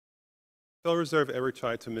Federal Reserve ever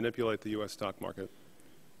tried to manipulate the U.S. stock market?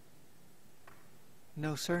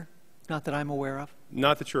 No, sir. Not that I'm aware of.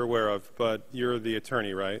 Not that you're aware of, but you're the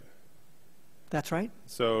attorney, right? That's right.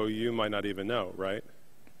 So you might not even know, right?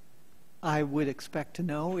 I would expect to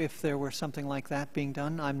know if there were something like that being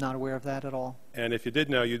done. I'm not aware of that at all. And if you did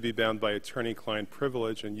know, you'd be bound by attorney-client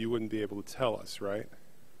privilege, and you wouldn't be able to tell us, right?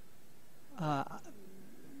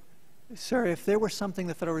 Sir, if there were something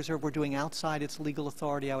the Federal Reserve were doing outside its legal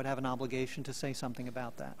authority, I would have an obligation to say something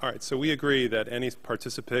about that. All right, so we agree that any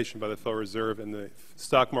participation by the Federal Reserve in the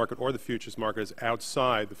stock market or the futures market is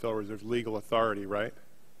outside the Federal Reserve's legal authority, right?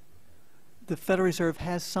 The Federal Reserve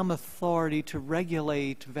has some authority to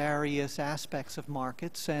regulate various aspects of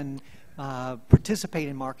markets and participate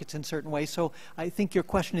in markets in certain ways. So I think your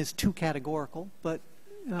question is too categorical, but...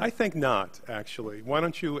 I think not, actually. Why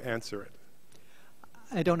don't you answer it?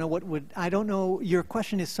 I don't know what would... I don't know... Your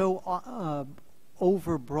question is so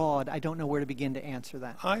overbroad, I don't know where to begin to answer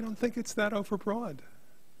that. I don't think it's that overbroad.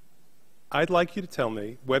 I'd like you to tell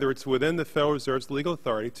me whether it's within the Federal Reserve's legal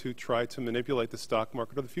authority to try to manipulate the stock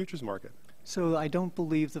market or the futures market. So I don't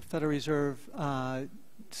believe the Federal Reserve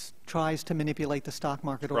tries to manipulate the stock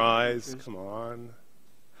market. Tries? Come on.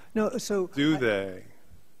 No, so... Do they?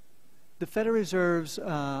 The Federal Reserve's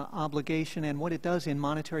obligation and what it does in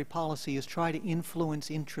monetary policy is try to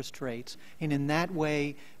influence interest rates, and in that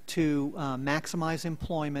way to maximize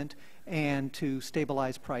employment and to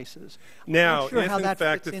stabilize prices. Now, sure if in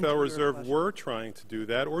fact the Federal Reserve question. were trying to do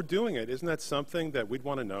that or doing it, isn't that something that we'd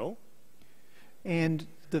want to know? And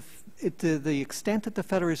the extent that the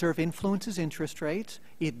Federal Reserve influences interest rates,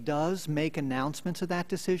 it does make announcements of that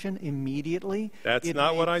decision immediately. That's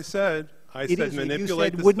not what I said. I said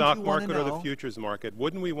manipulate the stock market or the futures market.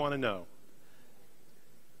 Wouldn't we want to know?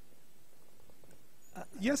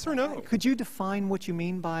 Yes or no? Could you define what you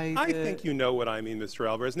mean by... I think you know what I mean, Mr.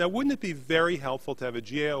 Alvarez. Now, wouldn't it be very helpful to have a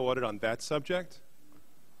GAO audit on that subject?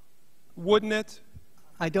 Wouldn't it?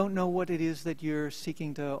 I don't know what it is that you're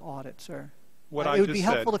seeking to audit, sir. What I it would just be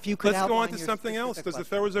helpful said. if you could Let's go on to your something else. Does the question.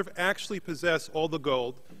 Federal Reserve actually possess all the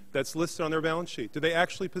gold that's listed on their balance sheet? Do they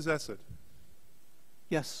actually possess it?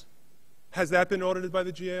 Yes. Has that been audited by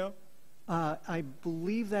the GAO? I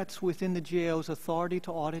believe that's within the GAO's authority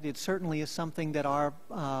to audit. It certainly is something that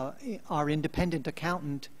our independent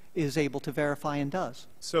accountant is able to verify and does.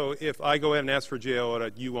 So if I go ahead and ask for a GAO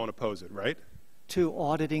audit, you won't oppose it, right? To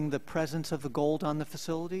auditing the presence of the gold on the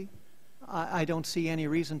facility? I don't see any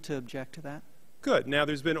reason to object to that. Good. Now,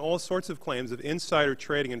 there's been all sorts of claims of insider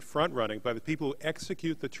trading and front-running by the people who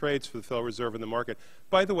execute the trades for the Federal Reserve in the market.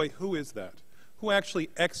 By the way, who is that? Who actually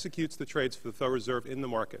executes the trades for the Federal Reserve in the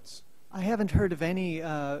markets? I haven't heard of any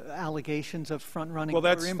allegations of front-running. Well,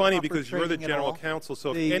 that's funny because you're the general counsel,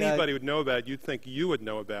 so if anybody would know about it, you'd think you would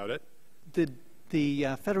know about it.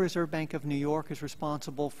 The Federal Reserve Bank of New York is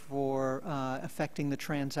responsible for affecting the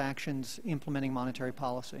transactions implementing monetary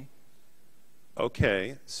policy.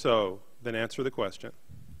 Okay, so then answer the question.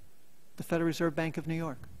 The Federal Reserve Bank of New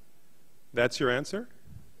York. That's your answer?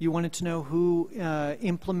 You wanted to know who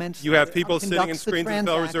implements... You have people sitting in screens at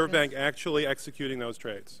the Federal Reserve Bank actually executing those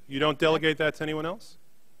trades. You don't delegate that to anyone else?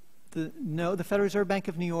 No, the Federal Reserve Bank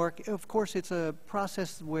of New York, of course, it's a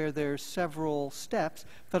process where there's several steps.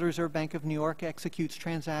 Federal Reserve Bank of New York executes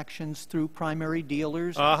transactions through primary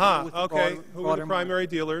dealers. Okay. Who are the primary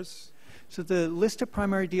dealers? So the list of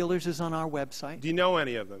primary dealers is on our website. Do you know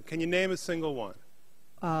any of them? Can you name a single one?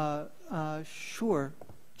 Sure.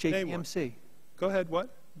 JPMC. Go ahead,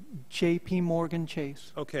 what? JP Morgan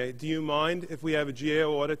Chase. Okay. Do you mind if we have a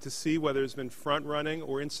GAO audit to see whether there's been front-running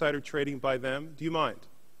or insider trading by them? Do you mind?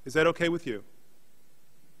 Is that okay with you?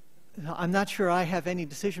 I'm not sure I have any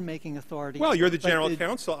decision-making authority. Well, you're the general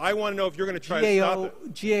counsel. I want to know if you're going to try to stop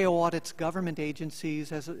it. GAO audits government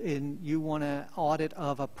agencies, you want an audit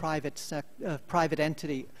of a private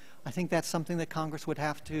entity. I think that's something that Congress would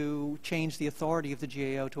have to change the authority of the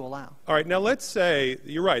GAO to allow. All right. Now, let's say,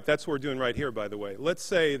 you're right, that's what we're doing right here, by the way. Let's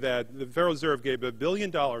say that the Federal Reserve gave $1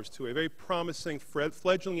 billion to a very promising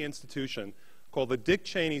fledgling institution called the Dick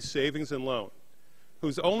Cheney Savings and Loan,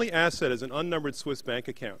 whose only asset is an unnumbered Swiss bank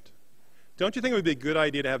account. Don't you think it would be a good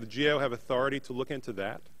idea to have the GAO have authority to look into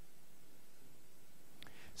that?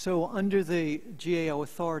 So under the GAO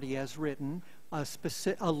authority as written,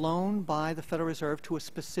 a loan by the Federal Reserve to a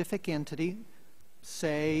specific entity,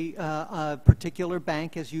 say a particular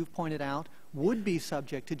bank, as you've pointed out, would be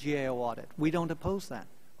subject to GAO audit. We don't oppose that.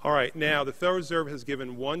 All right. Now, the Federal Reserve has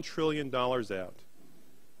given $1 trillion out.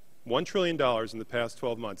 $1 trillion in the past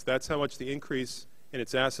 12 months. That's how much the increase in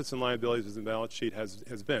its assets and liabilities in the balance sheet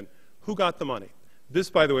has been. Who got the money? This,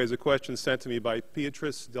 by the way, is a question sent to me by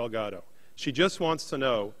Beatrice Delgado. She just wants to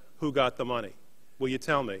know who got the money? Will you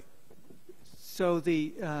tell me? So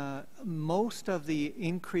the most of the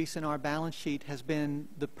increase in our balance sheet has been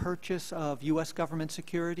the purchase of U.S. government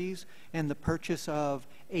securities and the purchase of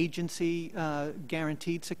agency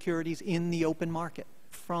guaranteed securities in the open market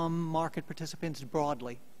from market participants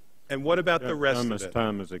broadly. And what about the rest of it?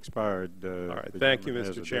 Time has expired. All right, thank you,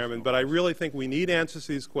 Mr. Chairman. But I really think we need answers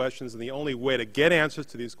to these questions, and the only way to get answers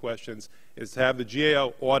to these questions is to have the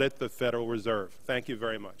GAO audit the Federal Reserve. Thank you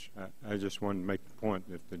very much. I just wanted to make the point,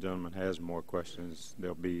 if the gentleman has more questions,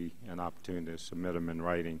 there'll be an opportunity to submit them in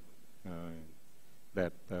writing.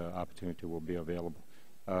 That opportunity will be available.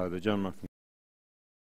 The gentleman from